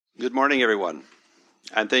Good morning, everyone,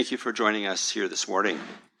 and thank you for joining us here this morning.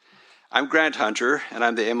 I'm Grant Hunter, and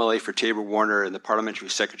I'm the MLA for Taber-Warner and the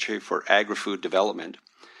Parliamentary Secretary for Agri-Food Development.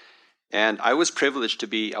 And I was privileged to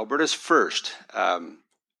be Alberta's first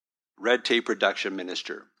red tape reduction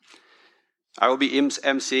minister. I will be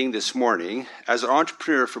emceeing this morning. As an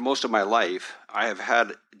entrepreneur for most of my life, I have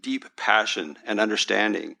had deep passion and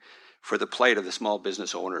understanding for the plight of the small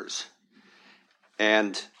business owners.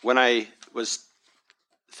 And when I was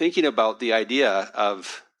thinking about the idea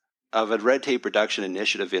of a red tape reduction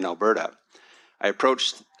initiative in Alberta, I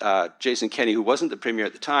approached Jason Kenney, who wasn't the Premier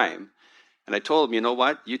at the time, and I told him, you know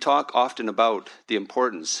what, you talk often about the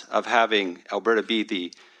importance of having Alberta be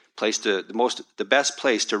the best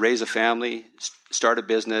place to raise a family, start a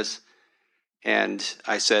business, and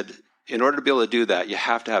I said, in order to be able to do that, you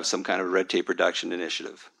have to have some kind of red tape reduction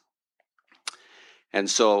initiative. And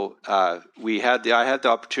so I had the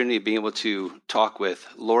opportunity of being able to talk with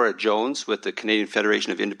Laura Jones with the Canadian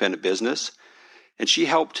Federation of Independent Business, and she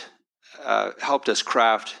helped us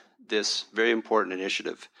craft this very important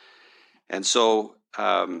initiative. And so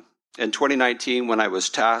in 2019, when I was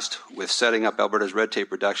tasked with setting up Alberta's red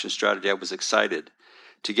tape reduction strategy, I was excited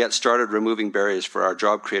to get started removing barriers for our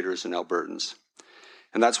job creators and Albertans.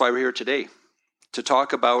 And that's why we're here today, to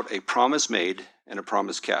talk about a promise made and a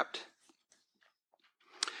promise kept.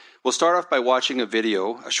 We'll start off by watching a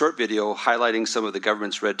short video highlighting some of the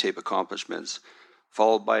government's red tape accomplishments,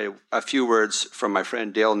 followed by a few words from my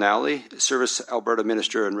friend Dale Nally, Service Alberta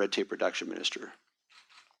Minister and Red Tape Reduction Minister.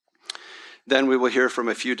 Then we will hear from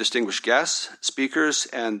a few distinguished guests, speakers,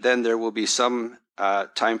 and then there will be some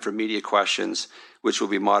time for media questions, which will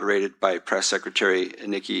be moderated by Press Secretary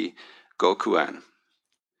Nikki Gokuan.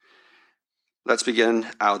 Let's begin.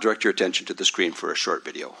 I'll direct your attention to the screen for a short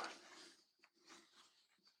video.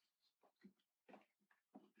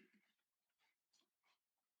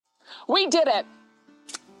 We did it!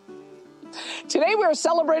 Today we are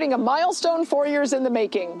celebrating a milestone 4 years in the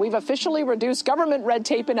making. We've officially reduced government red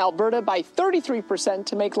tape in Alberta by 33%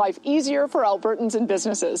 to make life easier for Albertans and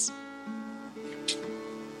businesses.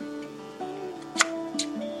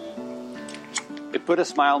 It put a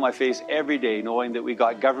smile on my face every day knowing that we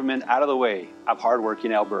got government out of the way of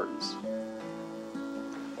hardworking Albertans.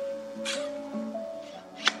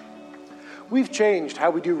 We've changed how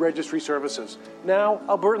we do registry services. Now,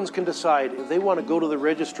 Albertans can decide if they want to go to the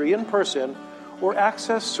registry in person or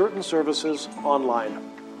access certain services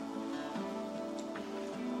online.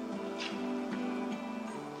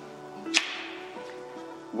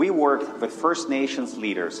 We worked with First Nations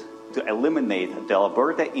leaders to eliminate the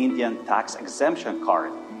Alberta Indian Tax Exemption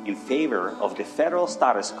Card in favor of the Federal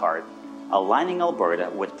Status Card, aligning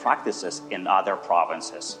Alberta with practices in other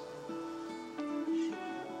provinces.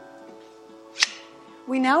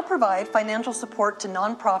 We now provide financial support to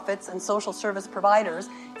nonprofits and social service providers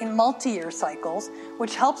in multi-year cycles,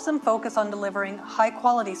 which helps them focus on delivering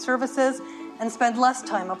high-quality services and spend less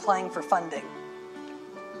time applying for funding.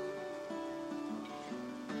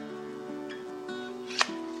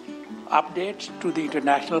 Updates to the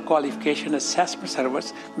International Qualification Assessment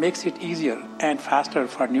Service makes it easier and faster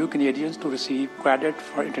for new Canadians to receive credit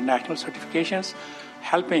for international certifications,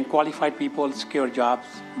 helping qualified people secure jobs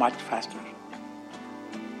much faster.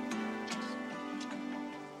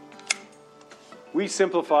 We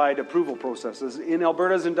simplified approval processes in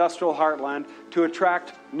Alberta's industrial heartland to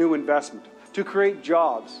attract new investment, to create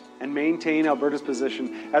jobs, and maintain Alberta's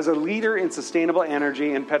position as a leader in sustainable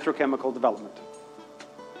energy and petrochemical development.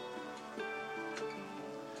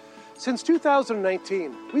 Since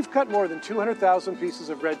 2019, we've cut more than 200,000 pieces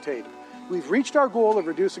of red tape. We've reached our goal of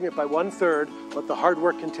reducing it by 1/3, but the hard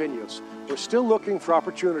work continues. We're still looking for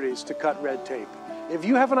opportunities to cut red tape. If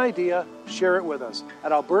you have an idea, share it with us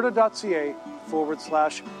at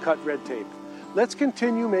alberta.ca/cut red tape. Let's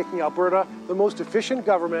continue making Alberta the most efficient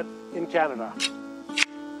government in Canada.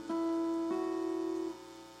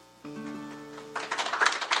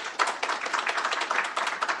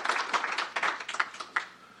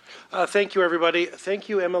 Thank you, everybody. Thank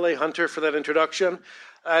you, MLA Hunter, for that introduction.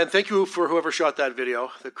 And thank you for whoever shot that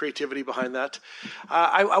video, the creativity behind that.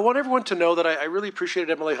 I want everyone to know that I really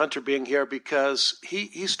appreciated MLA Hunter being here because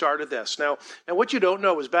he started this. Now, and what you don't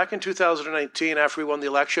know is back in 2019, after we won the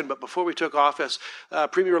election, but before we took office,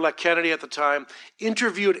 Premier-elect Kennedy at the time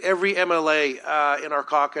interviewed every MLA in our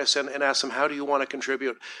caucus and asked them, how do you want to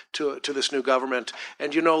contribute to this new government?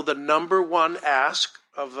 And you know, the number one ask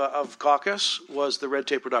of caucus was the red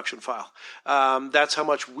tape reduction file. That's how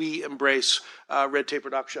much we embrace red tape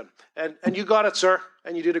reduction. And you got it, sir.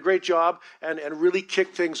 And you did a great job and really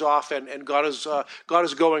kicked things off and got us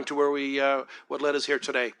going to where what led us here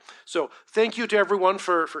today. So thank you to everyone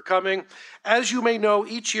for coming. As you may know,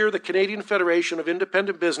 each year the Canadian Federation of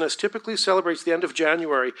Independent Business typically celebrates the end of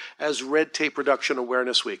January as Red Tape Reduction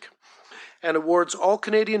Awareness Week, and awards all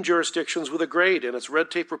Canadian jurisdictions with a grade in its red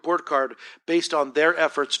tape report card based on their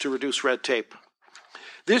efforts to reduce red tape.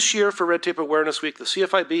 This year, for Red Tape Awareness Week, the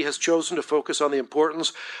CFIB has chosen to focus on the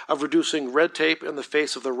importance of reducing red tape in the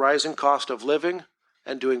face of the rising cost of living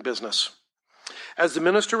and doing business. As the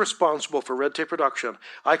Minister responsible for red tape reduction,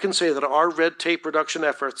 I can say that our red tape reduction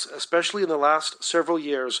efforts, especially in the last several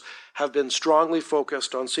years, have been strongly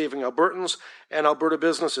focused on saving Albertans and Alberta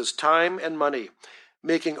businesses time and money,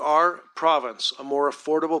 making our province a more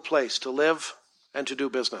affordable place to live and to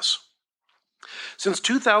do business. Since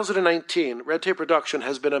 2019, red tape reduction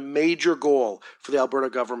has been a major goal for the Alberta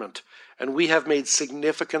government, and we have made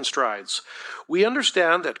significant strides. We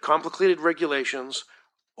understand that complicated regulations,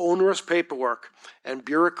 onerous paperwork, and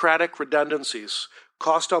bureaucratic redundancies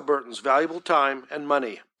cost Albertans valuable time and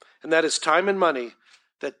money, and that is time and money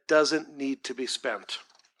that doesn't need to be spent.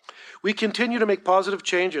 We continue to make positive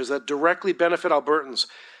changes that directly benefit Albertans,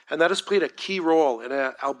 and that has played a key role in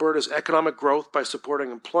Alberta's economic growth by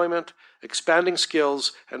supporting employment, expanding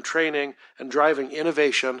skills and training, and driving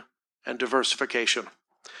innovation and diversification.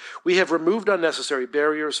 We have removed unnecessary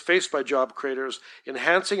barriers faced by job creators,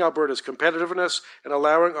 enhancing Alberta's competitiveness and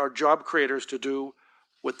allowing our job creators to do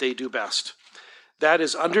what they do best. That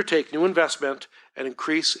is, undertake new investment and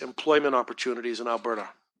increase employment opportunities in Alberta.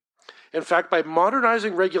 In fact, by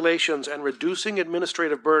modernizing regulations and reducing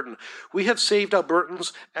administrative burden, we have saved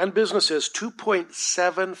Albertans and businesses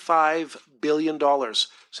 $2.75 billion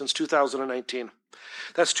since 2019.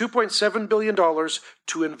 That's $2.7 billion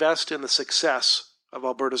to invest in the success of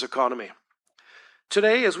Alberta's economy.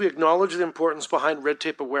 Today, as we acknowledge the importance behind Red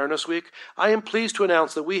Tape Awareness Week, I am pleased to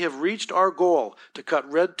announce that we have reached our goal to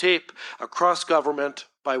cut red tape across government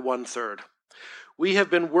by 1/3. We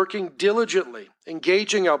have been working diligently,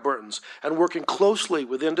 engaging Albertans, and working closely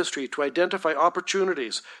with industry to identify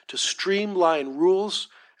opportunities to streamline rules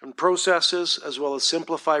and processes as well as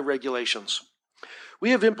simplify regulations.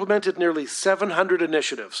 We have implemented nearly 700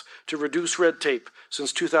 initiatives to reduce red tape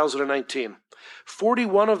since 2019.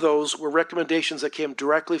 41 of those were recommendations that came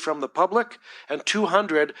directly from the public, and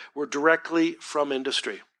 200 were directly from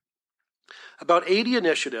industry. About 80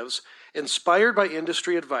 initiatives, inspired by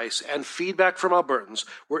industry advice and feedback from Albertans,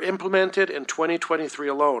 were implemented in 2023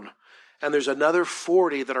 alone, and there's another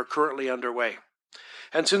 40 that are currently underway.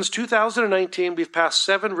 And since 2019, we've passed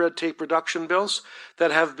 7 red tape reduction bills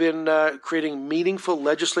that have been creating meaningful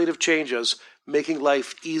legislative changes, making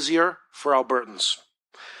life easier for Albertans.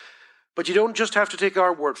 But you don't just have to take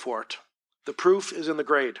our word for it. The proof is in the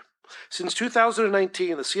grade. Since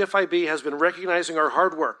 2019, the CFIB has been recognizing our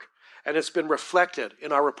hard work, and it's been reflected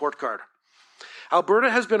in our report card. Alberta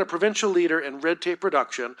has been a provincial leader in red tape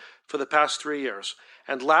reduction for the past 3 years,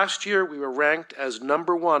 and last year we were ranked as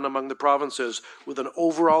number 1 among the provinces with an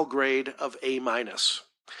overall grade of A-.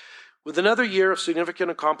 With another year of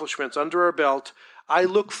significant accomplishments under our belt, I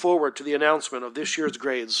look forward to the announcement of this year's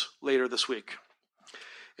grades later this week.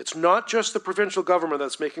 It's not just the provincial government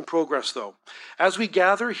that's making progress, though. As we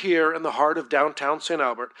gather here in the heart of downtown St.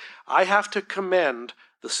 Albert, I have to commend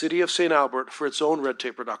the City of St. Albert for its own red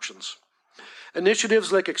tape reductions.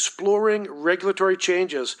 Initiatives like exploring regulatory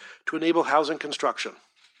changes to enable housing construction,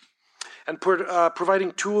 and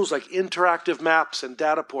providing tools like interactive maps and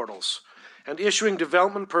data portals, and issuing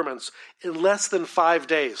development permits in less than 5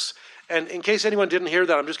 days. And in case anyone didn't hear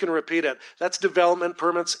that, I'm just going to repeat it. That's development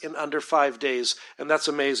permits in under 5 days, and that's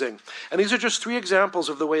amazing. And these are just 3 examples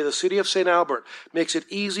of the way the City of St. Albert makes it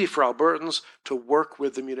easy for Albertans to work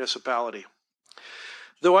with the municipality.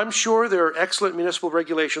 Though I'm sure their excellent municipal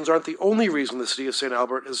regulations aren't the only reason the City of St.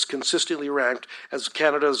 Albert is consistently ranked as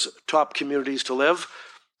Canada's top communities to live.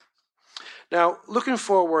 Now, looking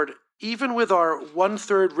forward, even with our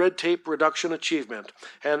 1/3 red tape reduction achievement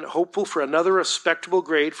and hopeful for another respectable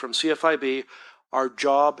grade from CFIB, our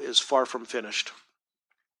job is far from finished.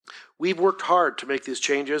 We've worked hard to make these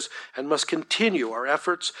changes and must continue our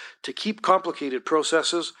efforts to keep complicated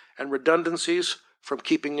processes and redundancies from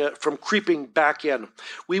creeping back in.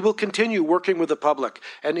 We will continue working with the public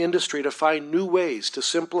and industry to find new ways to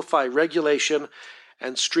simplify regulation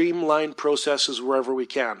and streamline processes wherever we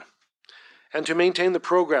can, and to maintain the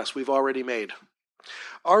progress we've already made.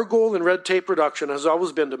 Our goal in red tape reduction has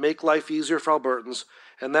always been to make life easier for Albertans,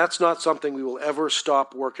 and that's not something we will ever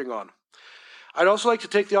stop working on. I'd also like to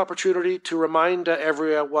take the opportunity to remind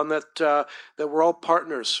everyone that we're all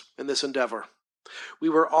partners in this endeavor. We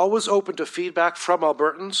were always open to feedback from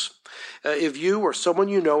Albertans. If you or someone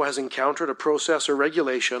you know has encountered a process or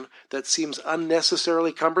regulation that seems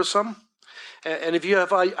unnecessarily cumbersome, and if you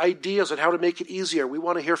have ideas on how to make it easier, we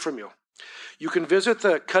want to hear from you. You can visit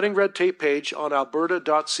the Cutting Red Tape page on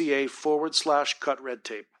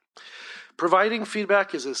alberta.ca/cutredtape. Providing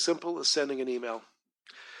feedback is as simple as sending an email.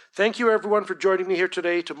 Thank you, everyone, for joining me here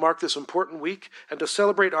today to mark this important week and to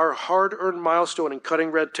celebrate our hard-earned milestone in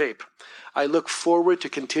cutting red tape. I look forward to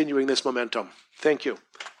continuing this momentum. Thank you.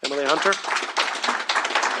 Emily Hunter.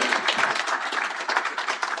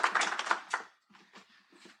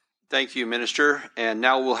 Thank you, Minister. And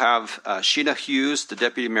now we'll have Sheena Hughes, the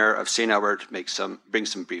Deputy Mayor of St. Albert, bring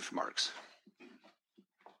some brief remarks.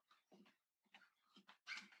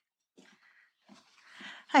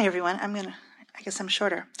 Hi, everyone. I guess I'm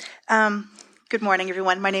shorter. Good morning,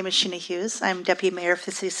 everyone. My name is Sheena Hughes. I'm Deputy Mayor of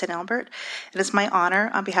the City of St. Albert. It is my honor,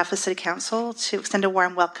 on behalf of City Council, to extend a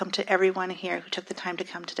warm welcome to everyone here who took the time to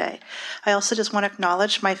come today. I also just want to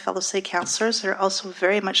acknowledge my fellow City Councillors that are also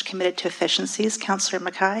very much committed to efficiencies. Councillor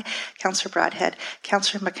Mackay, Councillor Bradhead,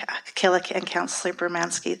 Councillor McKillick, and Councillor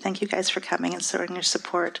Bermansky. Thank you guys for coming and showing your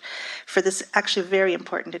support for this actually very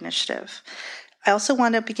important initiative. I also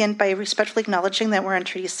want to begin by respectfully acknowledging that we're on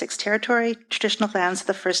Treaty 6 territory, traditional lands of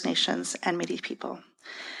the First Nations and Métis people.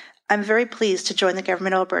 I'm very pleased to join the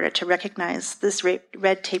Government of Alberta to recognize this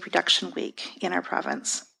Red Tape Reduction Week in our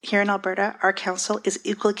province. Here in Alberta, our council is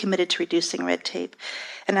equally committed to reducing red tape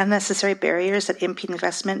and unnecessary barriers that impede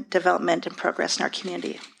investment, development, and progress in our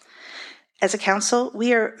community. As a council,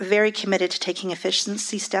 we are very committed to taking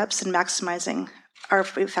efficiency steps and maximizing our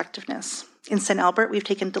effectiveness. In St. Albert, we've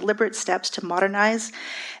taken deliberate steps to modernize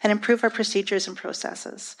and improve our procedures and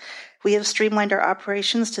processes. We have streamlined our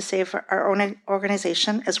operations to save our own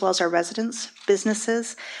organization, as well as our residents,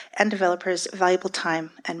 businesses, and developers valuable time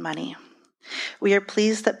and money. We are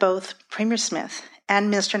pleased that both Premier Smith and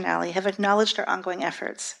Minister Nally have acknowledged our ongoing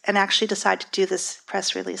efforts and actually decided to do this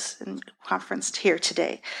press release and conference here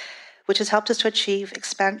today, which has helped us to achieve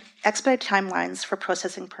expedited timelines for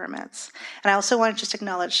processing permits. And I also want to just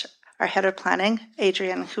acknowledge our head of planning,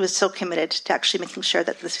 Adrian, who is so committed to actually making sure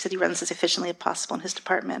that the city runs as efficiently as possible in his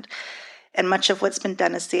department. And much of what's been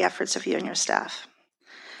done is the efforts of you and your staff.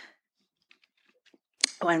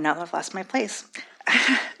 Oh, and now I've lost my place.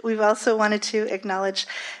 We've also wanted to acknowledge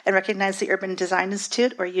and recognize the Urban Design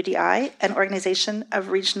Institute, or UDI, an organization of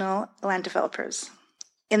regional land developers.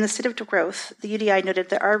 In the State of Growth, the UDI noted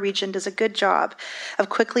that our region does a good job of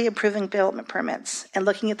quickly improving development permits. And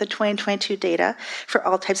looking at the 2022 data for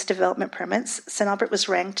all types of development permits, St. Albert was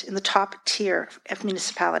ranked in the top tier of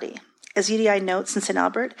municipality. As UDI notes in St.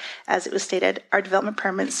 Albert, as it was stated, our development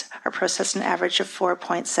permits are processed an average of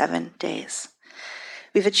 4.7 days.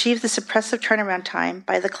 We've achieved this impressive turnaround time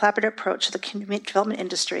by the collaborative approach of the community development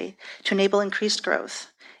industry to enable increased growth,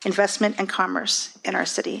 investment, and commerce in our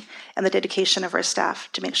city, and the dedication of our staff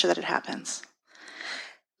to make sure that it happens.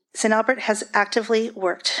 St. Albert has actively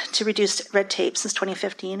worked to reduce red tape since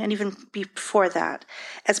 2015, and even before that,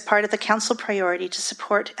 as part of the council priority to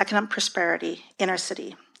support economic prosperity in our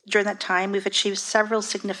city. During that time, we've achieved several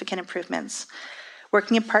significant improvements.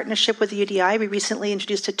 Working in partnership with the UDI, we recently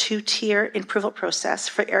introduced a 2-tier approval process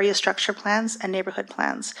for area structure plans and neighborhood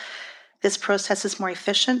plans. This process is more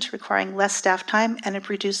efficient, requiring less staff time and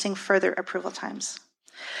reducing further approval times.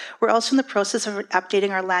 We're also in the process of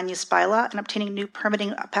updating our land use bylaw and obtaining new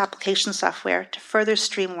permitting application software to further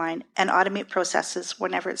streamline and automate processes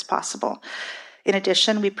whenever it's possible. In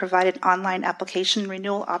addition, we provided online application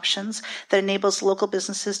renewal options that enables local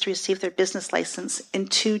businesses to receive their business license in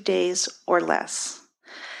 2 days or less.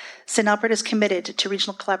 St. Albert is committed to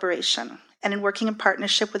regional collaboration and in working in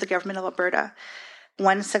partnership with the Government of Alberta.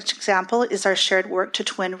 One such example is our shared work to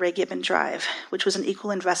twin Ray Gibbon Drive, which was an equal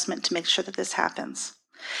investment to make sure that this happens.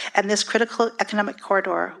 And this critical economic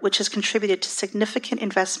corridor, which has contributed to significant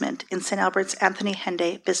investment in St. Albert's Anthony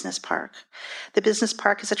Henday Business Park. The business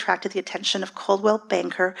park has attracted the attention of Coldwell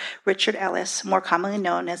banker Richard Ellis, more commonly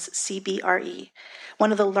known as CBRE,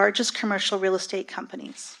 one of the largest commercial real estate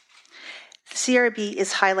companies. The CRB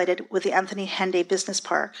is highlighted with the Anthony Henday Business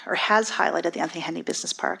Park, or has highlighted the Anthony Henday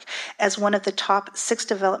Business Park, as one of the top 6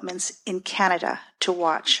 developments in Canada to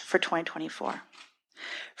watch for 2024.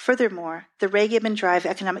 Furthermore, the Ray Gibbon Drive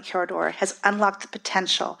Economic Corridor has unlocked the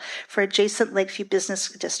potential for adjacent Lakeview Business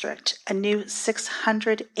District, a new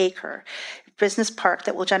 600-acre business park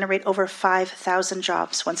that will generate over 5,000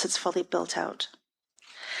 jobs once it's fully built out.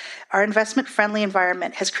 Our investment-friendly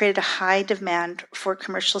environment has created a high demand for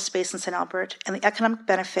commercial space in St. Albert, and the economic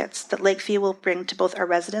benefits that Lakeview will bring to both our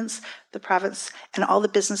residents, the province, and all the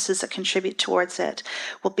businesses that contribute towards it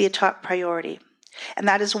will be a top priority. And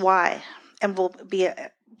that is why, and will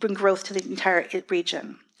bring growth to the entire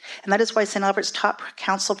region. And that is why St. Albert's top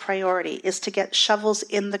council priority is to get shovels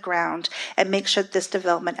in the ground and make sure that this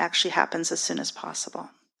development actually happens as soon as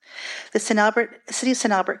possible. The City of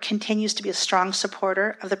St. Albert continues to be a strong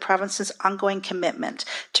supporter of the province's ongoing commitment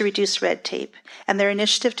to reduce red tape, and their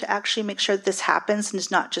initiative to actually make sure that this happens and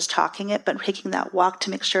is not just talking it, but taking that walk to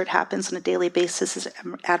make sure it happens on a daily basis is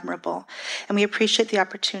admirable. And we appreciate the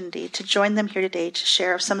opportunity to join them here today to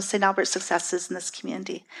share some of St. Albert's successes in this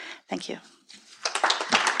community. Thank you.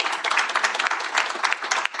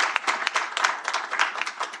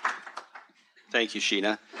 Thank you,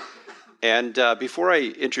 Sheena. And before I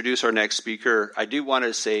introduce our next speaker, I do want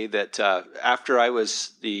to say that after I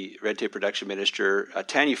was the Red Tape Reduction Minister,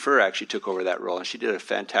 Tanya Furr actually took over that role, and she did a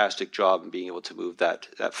fantastic job in being able to move that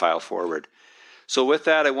file forward. So with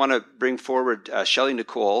that, I want to bring forward Shelley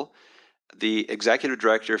Nicole, the Executive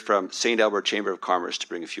Director from St. Albert Chamber of Commerce, to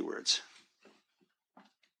bring a few words.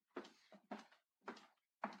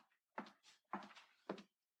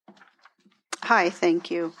 Hi,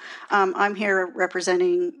 thank you. I'm here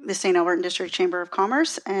representing the St. Albert District Chamber of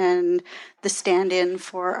Commerce and the stand-in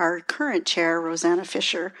for our current chair, Rosanna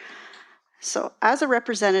Fisher. So as a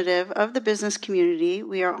representative of the business community,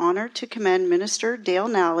 we are honored to commend Minister Dale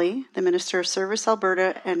Nally, the Minister of Service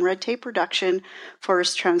Alberta and Red Tape Reduction, for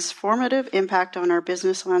his transformative impact on our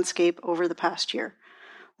business landscape over the past year.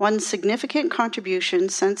 One significant contribution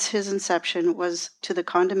since his inception was to the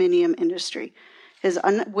condominium industry. His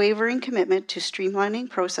unwavering commitment to streamlining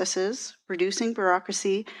processes, reducing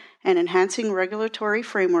bureaucracy, and enhancing regulatory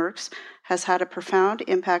frameworks has had a profound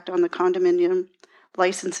impact on the condominium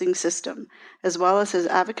licensing system, as well as his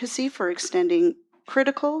advocacy for extending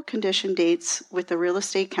critical condition dates with the Real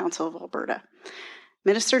Estate Council of Alberta.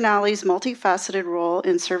 Minister Nally's multifaceted role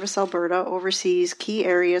in Service Alberta oversees key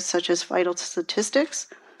areas such as vital statistics,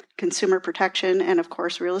 consumer protection, and of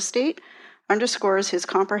course real estate, underscores his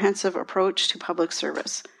comprehensive approach to public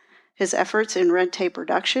service. His efforts in red tape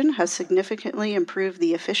reduction has significantly improved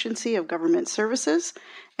the efficiency of government services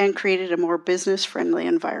and created a more business-friendly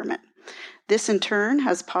environment. This, in turn,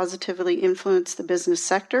 has positively influenced the business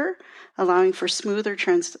sector, allowing for smoother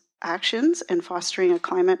transactions and fostering a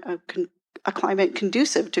climate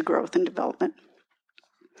conducive to growth and development.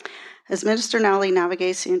 As Minister Nally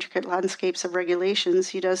navigates the intricate landscapes of regulations,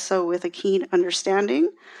 he does so with a keen understanding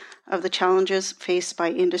of the challenges faced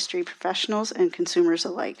by industry professionals and consumers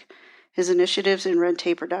alike. His initiatives in red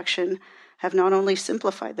tape reduction have not only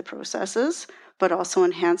simplified the processes, but also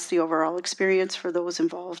enhanced the overall experience for those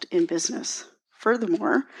involved in business.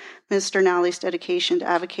 Furthermore, Minister Nally's dedication to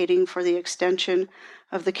advocating for the extension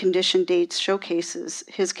of the condition dates showcases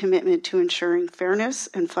his commitment to ensuring fairness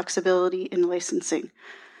and flexibility in licensing.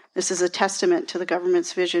 This is a testament to the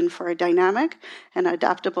government's vision for a dynamic and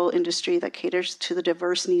adaptable industry that caters to the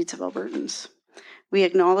diverse needs of Albertans. We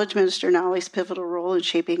acknowledge Minister Nally's pivotal role in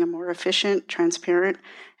shaping a more efficient, transparent,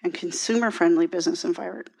 and consumer-friendly business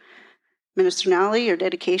environment. Minister Nally, your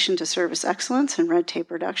dedication to service excellence and red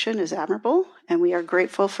tape reduction is admirable, and we are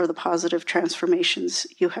grateful for the positive transformations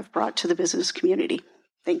you have brought to the business community.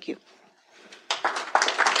 Thank you.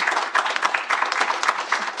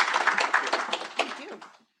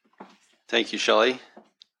 Thank you, Shelley.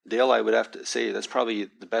 Dale, I would have to say that's probably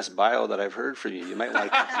the best bio that I've heard from you. You might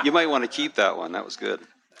want to keep that one. That was good.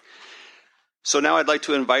 So now I'd like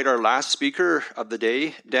to invite our last speaker of the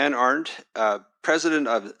day, Dan Arndt, president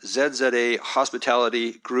of ZZA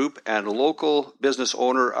Hospitality Group and local business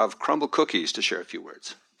owner of Crumble Cookies, to share a few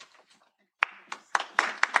words.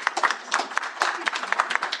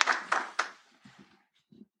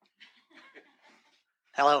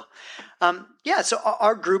 Hello. So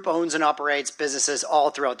our group owns and operates businesses all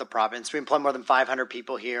throughout the province. We employ more than 500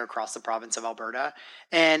 people here across the province of Alberta.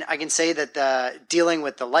 And I can say that dealing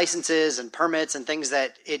with the licenses and permits and things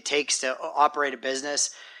that it takes to operate a business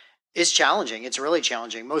is challenging. It's really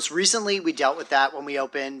challenging. Most recently, we dealt with that when we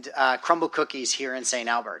opened Crumble Cookies here in St.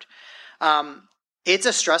 Albert. It's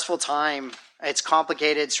a stressful time. It's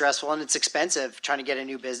complicated, stressful, and it's expensive trying to get a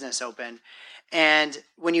new business open. And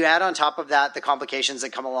when you add on top of that the complications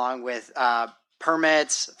that come along with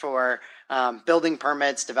permits for building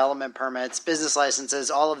permits, development permits, business licenses,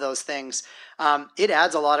 all of those things. It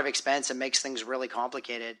adds a lot of expense and makes things really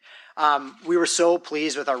complicated. We were so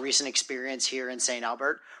pleased with our recent experience here in St.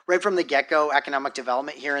 Albert. Right from the get-go, economic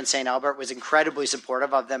development here in St. Albert was incredibly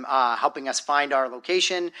supportive of them, helping us find our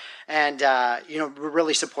location, and we're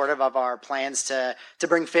really supportive of our plans to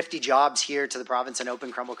bring 50 jobs here to the province and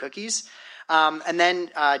open Crumbl Cookies. And then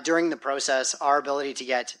during the process, our ability to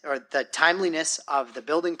get, or the timeliness of the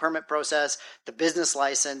building permit process, the business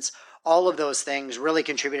license, all of those things really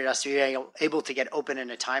contributed us to being able to get open in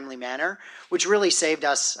a timely manner, which really saved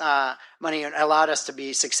us money and allowed us to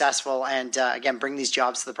be successful and, again, bring these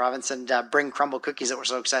jobs to the province and bring Crumbl Cookies that we're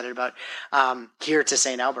so excited about here to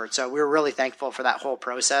St. Albert. So we were really thankful for that whole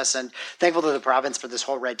process and thankful to the province for this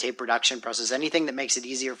whole red tape reduction process. Anything that makes it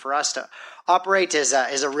easier for us to operate is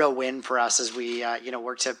a real win for us as we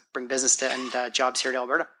work to bring business to and jobs here to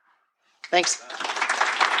Alberta. Thanks.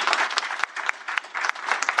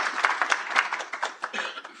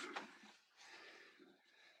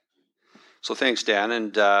 So thanks, Dan.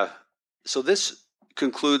 And so this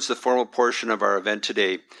concludes the formal portion of our event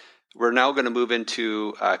today. We're now going to move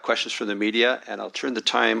into questions from the media, and I'll turn the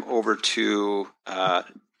time over to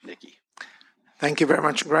Nikki. Thank you very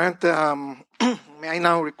much, Grant. May I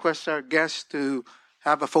now request our guests to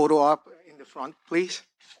have a photo op in the front, please?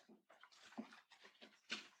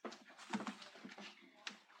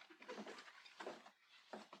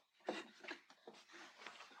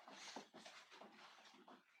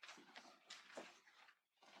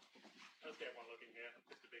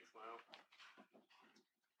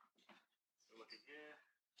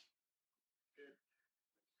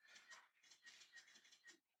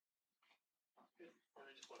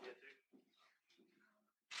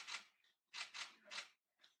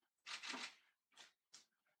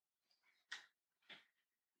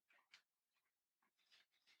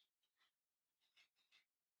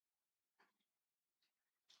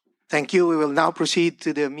 Thank you. We will now proceed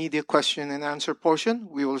to the media question and answer portion.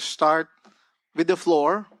 We will start with the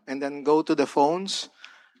floor and then go to the phones.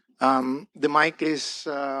 The mic is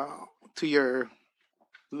to your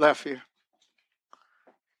left here.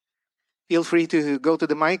 Feel free to go to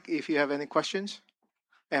the mic if you have any questions.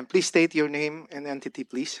 And please state your name and entity,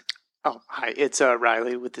 please. Oh, hi. It's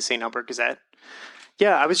Riley with the St. Albert Gazette.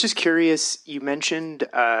 Yeah, I was just curious. You mentioned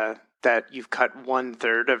that you've cut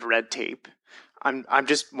 1/3 of red tape. I'm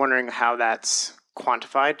just wondering how that's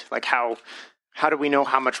quantified. Like how do we know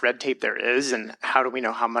how much red tape there is, and how do we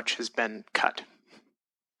know how much has been cut?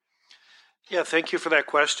 Yeah, thank you for that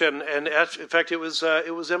question. And in fact, it was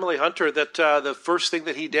Emily Hunter that the first thing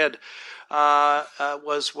that he did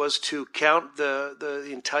was to count the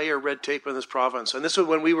entire red tape in this province. And this was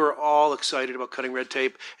when we were all excited about cutting red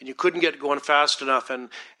tape, and you couldn't get going fast enough. And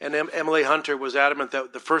Emily Hunter was adamant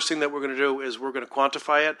that the first thing that we're going to do is we're going to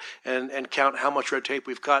quantify it and count how much red tape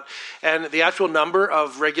we've cut. And the actual number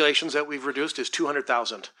of regulations that we've reduced is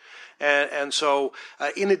 200,000. And so,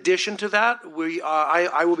 in addition to that,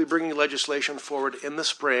 I will be bringing legislation forward in the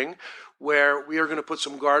spring where we are going to put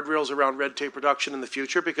some guardrails around red tape reduction in the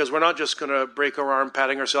future, because we're not just going to break our arm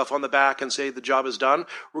patting ourselves on the back and say the job is done.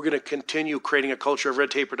 We're going to continue creating a culture of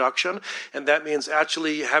red tape reduction, and that means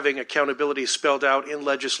actually having accountability spelled out in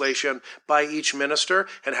legislation by each minister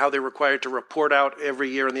and how they're required to report out every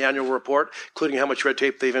year in the annual report, including how much red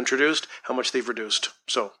tape they've introduced, how much they've reduced.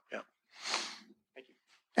 So, yeah.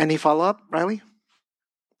 Any follow-up, Riley?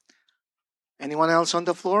 Anyone else on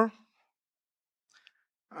the floor?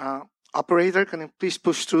 Operator, can you please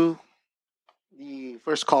push through the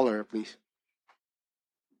first caller, please?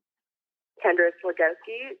 Kendra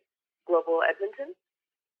Slagowski, Global Edmonton.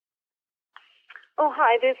 Oh,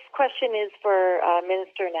 hi. This question is for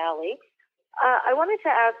Minister Nally. I wanted to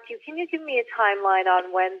ask you, can you give me a timeline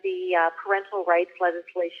on when the parental rights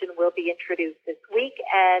legislation will be introduced this week,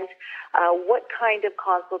 and what kind of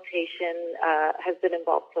consultation has been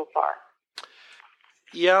involved so far?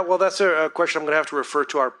 Yeah, well, that's a question I'm going to have to refer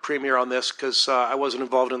to our Premier on this, because I wasn't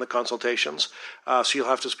involved in the consultations. So you'll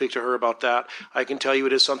have to speak to her about that. I can tell you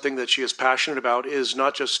it is something that she is passionate about, is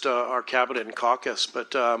not just our cabinet and caucus,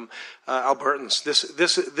 but Albertans.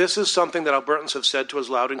 This is something that Albertans have said to us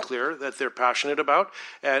loud and clear that they're passionate about.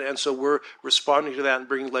 And so we're responding to that and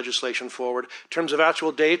bringing legislation forward. In terms of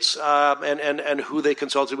actual dates and who they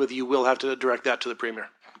consulted with, you will have to direct that to the Premier.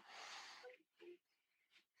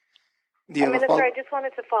 Minister, I just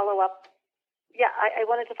wanted to follow up. Yeah, I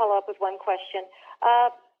wanted to follow up with one question.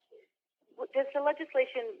 Does the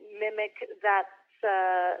legislation mimic that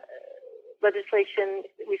legislation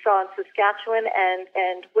we saw in Saskatchewan,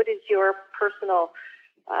 and what is your personal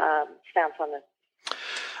stance on this?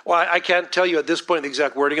 Well, I can't tell you at this point the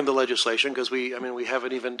exact wording of the legislation because we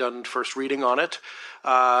haven't even done first reading on it.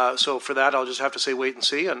 So for that, I'll just have to say wait and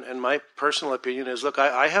see. And my personal opinion is, look,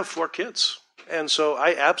 I have 4 kids. And so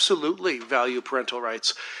I absolutely value parental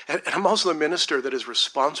rights. And I'm also the minister that is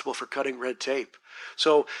responsible for cutting red tape.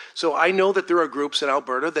 So I know that there are groups in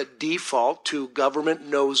Alberta that default to government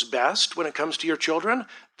knows best when it comes to your children.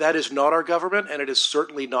 That is not our government, and it is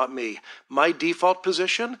certainly not me. My default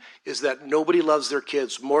position is that nobody loves their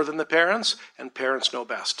kids more than the parents, and parents know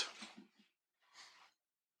best.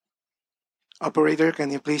 Operator,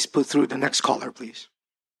 can you please put through the next caller, please?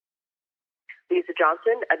 Lisa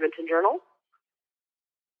Johnson, Edmonton Journal.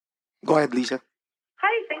 Go ahead, Lisa.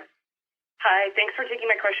 Hi, thanks for taking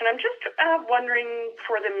my question. I'm just wondering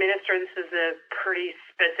for the minister, this is a pretty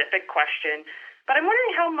specific question, but I'm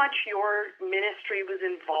wondering how much your ministry was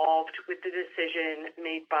involved with the decision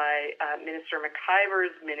made by Minister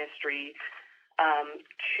McIver's ministry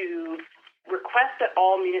to request that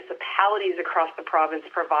all municipalities across the province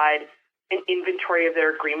provide an inventory of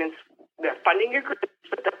their agreements, their funding agreements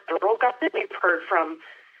with the federal government. We've heard from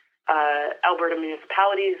Alberta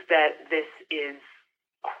municipalities that this is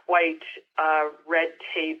quite red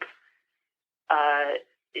tape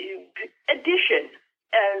addition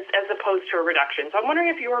as opposed to a reduction. So I'm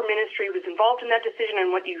wondering if your ministry was involved in that decision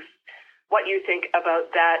and what you think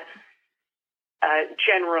about that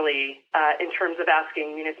generally in terms of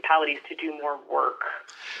asking municipalities to do more work.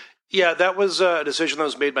 Yeah, that was a decision that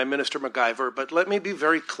was made by Minister McIver, but let me be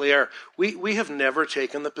very clear. We have never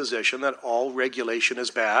taken the position that all regulation is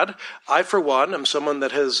bad. I, for one, am someone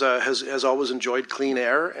that has always enjoyed clean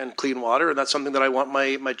air and clean water, and that's something that I want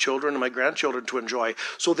my children and my grandchildren to enjoy.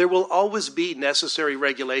 So there will always be necessary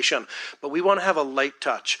regulation, but we want to have a light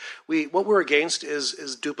touch. What we're against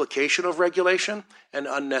is duplication of regulation and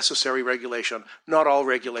unnecessary regulation, not all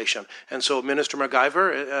regulation. And so Minister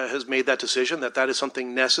McIver has made that decision that is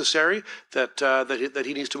something necessary that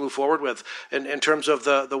he needs to move forward with. And in terms of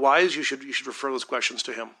the whys, you should refer those questions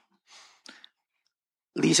to him.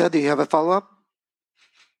 Lisa, do you have a follow-up?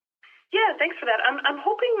 Yeah, thanks for that. I'm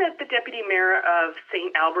hoping that the Deputy Mayor of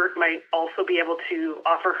St. Albert might also be able to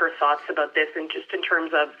offer her thoughts about this, and just in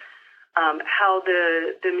terms of how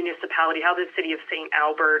the municipality, how the city of St.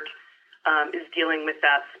 Albert is dealing with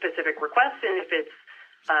that specific request, and if it's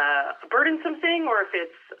a burdensome thing or if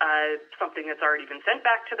it's something that's already been sent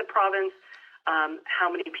back to the province,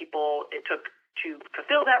 how many people it took to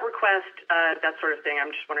fulfill that request, that sort of thing.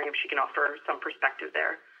 I'm just wondering if she can offer some perspective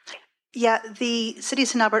there. Yeah, the City of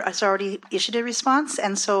St. Albert has already issued a response,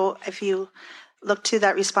 and so if you look to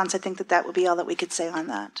that response, I think that would be all that we could say on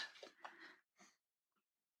that.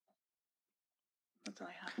 That's all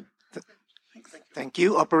I have. Thank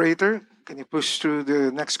you. Operator, can you push through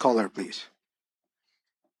the next caller, please?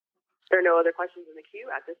 There are no other questions in the queue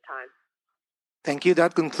at this time. Thank you.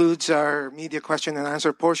 That concludes our media question and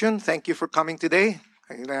answer portion. Thank you for coming today.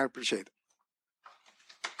 I appreciate it.